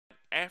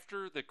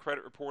after the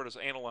credit report is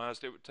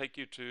analyzed, it would take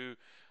you to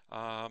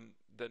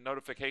the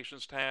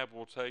notifications tab.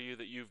 Will tell you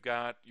that you've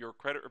got your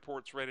credit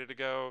reports ready to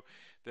go.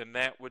 Then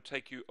that would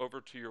take you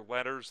over to your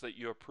letters that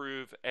you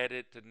approve,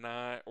 edit,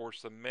 deny, or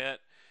submit.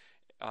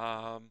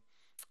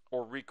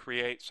 Or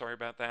recreate, sorry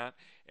about that.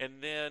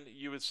 And then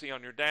you would see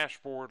on your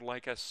dashboard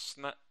like a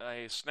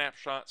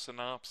snapshot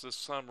synopsis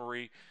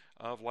summary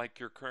of like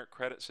your current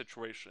credit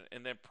situation.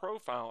 And then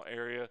profile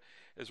area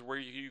is where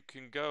you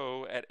can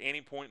go at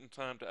any point in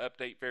time to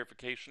update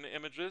verification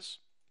images.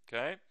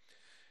 Okay.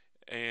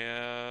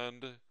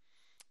 And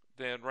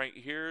then right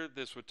here,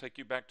 this would take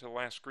you back to the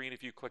last screen.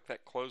 If you click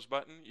that close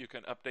button, you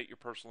can update your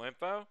personal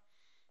info.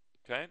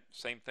 Okay,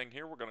 same thing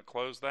here. We're going to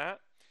close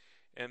that.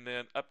 And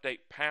then update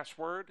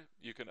password.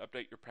 You can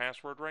update your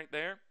password right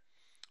there,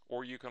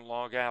 or you can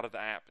log out of the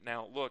app.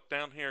 Now look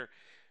down here,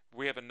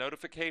 we have a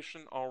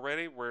notification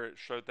already where it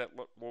showed that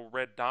little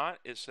red dot.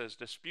 It says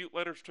dispute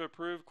letters to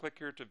approve. Click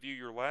here to view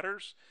your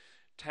letters.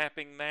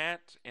 Tapping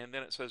that, and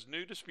then it says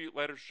new dispute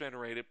letters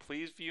generated.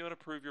 Please view and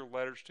approve your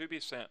letters to be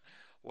sent.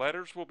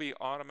 Letters will be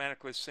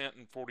automatically sent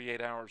in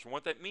 48 hours. And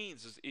what that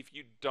means is if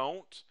you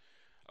don't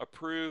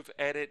approve,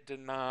 edit,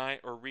 deny,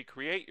 or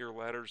recreate your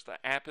letters,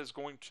 the app is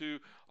going to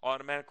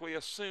automatically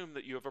assume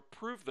that you have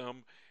approved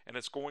them, and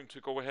it's going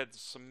to go ahead and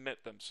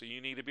submit them. So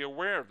you need to be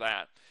aware of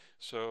that.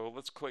 So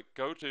let's click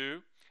Go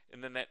To,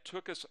 and then that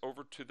took us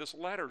over to this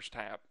Letters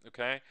tab.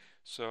 Okay,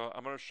 so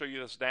I'm going to show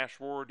you this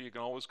dashboard. You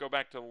can always go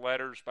back to the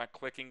letters by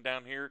clicking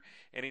down here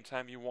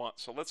anytime you want.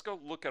 So let's go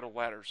look at a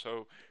letter.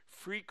 So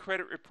free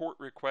credit report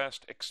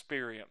request,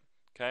 Experian.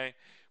 Okay,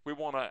 we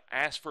want to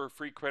ask for a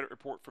free credit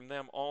report from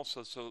them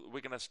also so that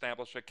we can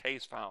establish a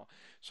case file.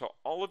 So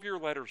all of your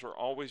letters are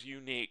always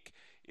unique.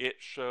 It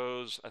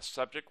shows a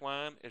subject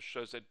line, it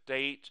shows a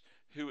date,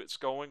 who it's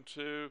going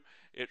to,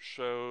 it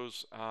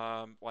shows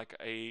like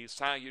a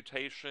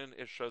salutation,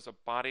 it shows a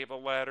body of a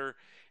letter,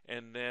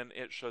 and then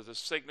it shows a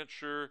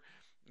signature,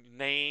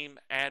 name,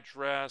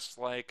 address,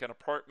 like an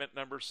apartment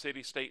number,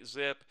 city, state,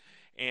 zip.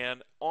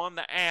 And on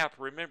the app,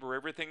 remember,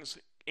 everything's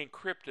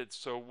encrypted,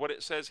 so what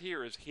it says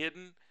here is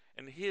hidden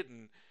and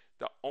hidden.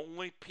 The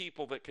only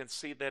people that can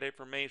see that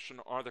information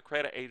are the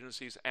credit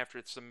agencies after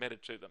it's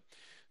submitted to them.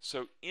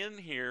 So in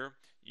here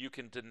you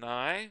can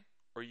deny,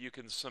 or you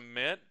can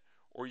submit,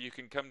 or you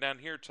can come down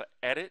here to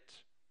edit.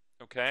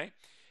 Okay,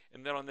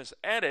 and then on this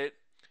edit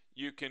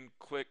you can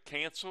click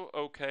cancel,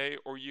 okay,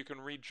 or you can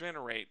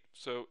regenerate.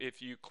 So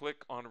if you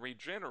click on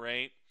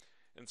regenerate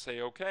and say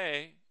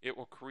okay, it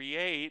will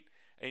create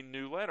a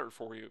new letter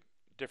for you.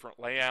 Different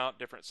layout,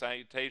 different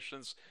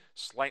salutations,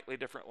 slightly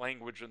different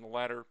language in the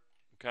letter.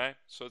 Okay,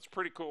 so it's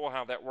pretty cool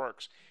how that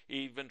works. It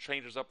even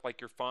changes up like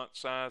your font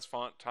size,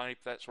 font type,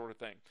 that sort of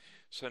thing.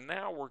 So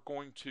now we're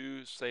going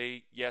to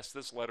say, yes,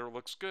 this letter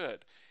looks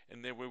good.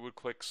 And then we would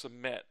click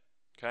submit.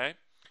 Okay,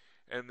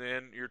 and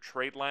then your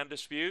trade line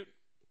dispute,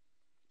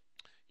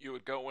 you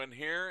would go in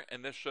here,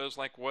 and this shows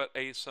like what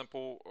a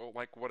simple,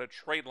 like what a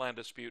trade line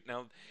dispute.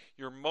 Now,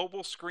 your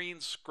mobile screen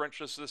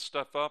scrunches this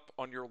stuff up.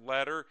 On your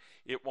letter,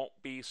 it won't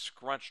be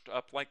scrunched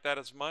up like that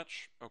as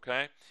much,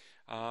 okay?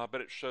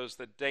 But it shows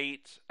the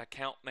date,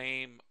 account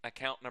name,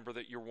 account number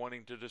that you're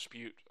wanting to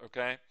dispute,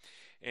 okay?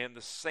 And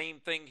the same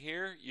thing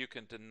here, you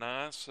can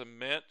deny,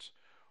 submit,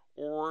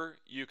 or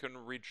you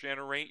can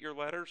regenerate your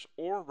letters,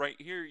 or right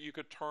here, you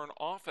could turn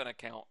off an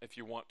account if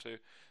you want to.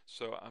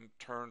 So I'm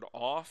turned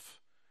off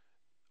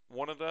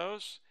one of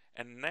those,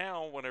 and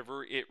now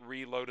whenever it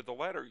reloaded the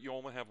letter, you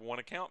only have one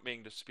account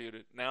being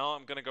disputed. Now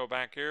I'm going to go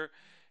back here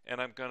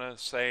and I'm going to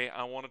say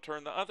I want to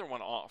turn the other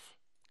one off.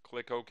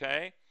 Click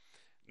OK.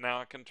 Now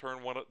I can turn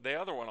the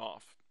other one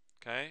off.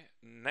 Okay,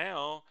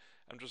 now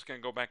I'm just going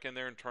to go back in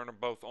there and turn them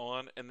both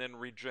on and then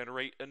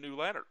regenerate a new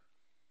letter.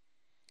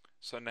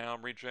 So now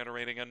I'm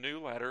regenerating a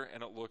new letter,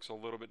 and it looks a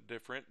little bit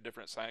different,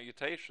 different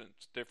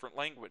salutations, different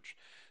language.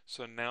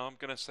 So now I'm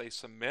going to say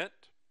submit.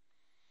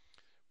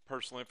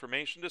 Personal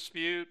information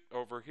dispute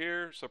over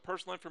here. So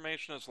personal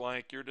information is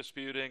like you're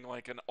disputing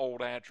like an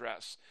old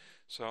address.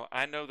 So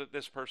I know that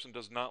this person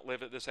does not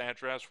live at this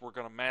address. We're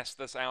going to mask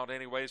this out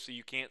anyway so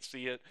you can't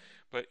see it,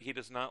 but he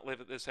does not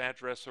live at this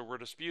address, so we're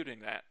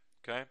disputing that.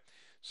 Okay,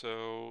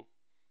 so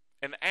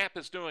and the app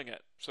is doing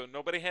it, so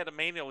nobody had to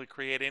manually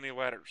create any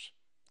letters.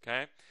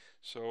 Okay,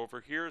 so over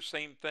here,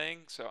 same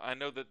thing. So I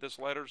know that this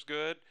letter's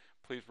good.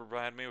 Please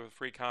provide me with a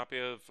free copy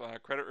of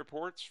credit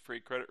reports. Free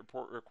credit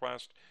report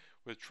request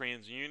with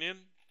TransUnion.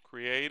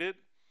 Created.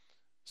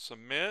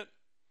 Submit.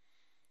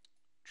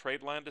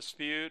 Trade line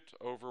dispute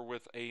over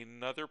with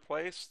another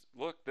place.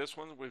 Look, this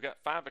one, we've got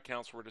 5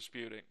 accounts we're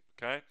disputing.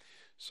 Okay,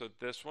 so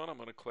this one, I'm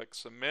going to click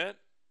submit.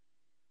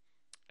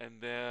 And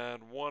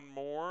then one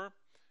more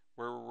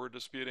where we're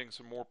disputing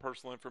some more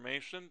personal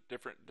information,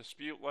 different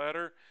dispute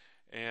letter,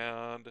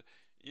 and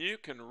you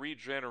can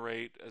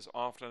regenerate as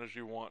often as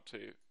you want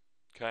to.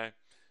 Okay,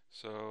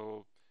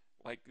 so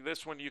like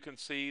this one, you can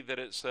see that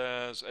it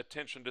says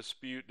attention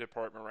dispute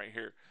department right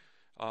here,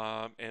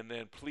 and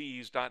then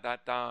please ...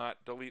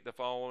 delete the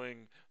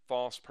following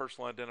false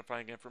personal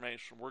identifying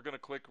information. We're going to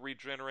click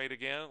regenerate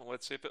again.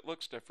 Let's see if it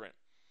looks different.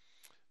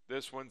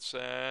 This one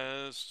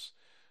says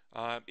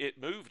it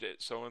moved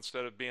it. So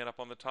instead of being up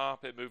on the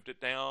top, it moved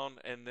it down.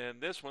 And then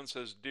this one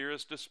says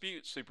Dearest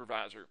Dispute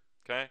Supervisor.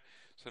 Okay,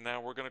 so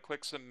now we're going to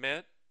click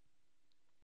Submit.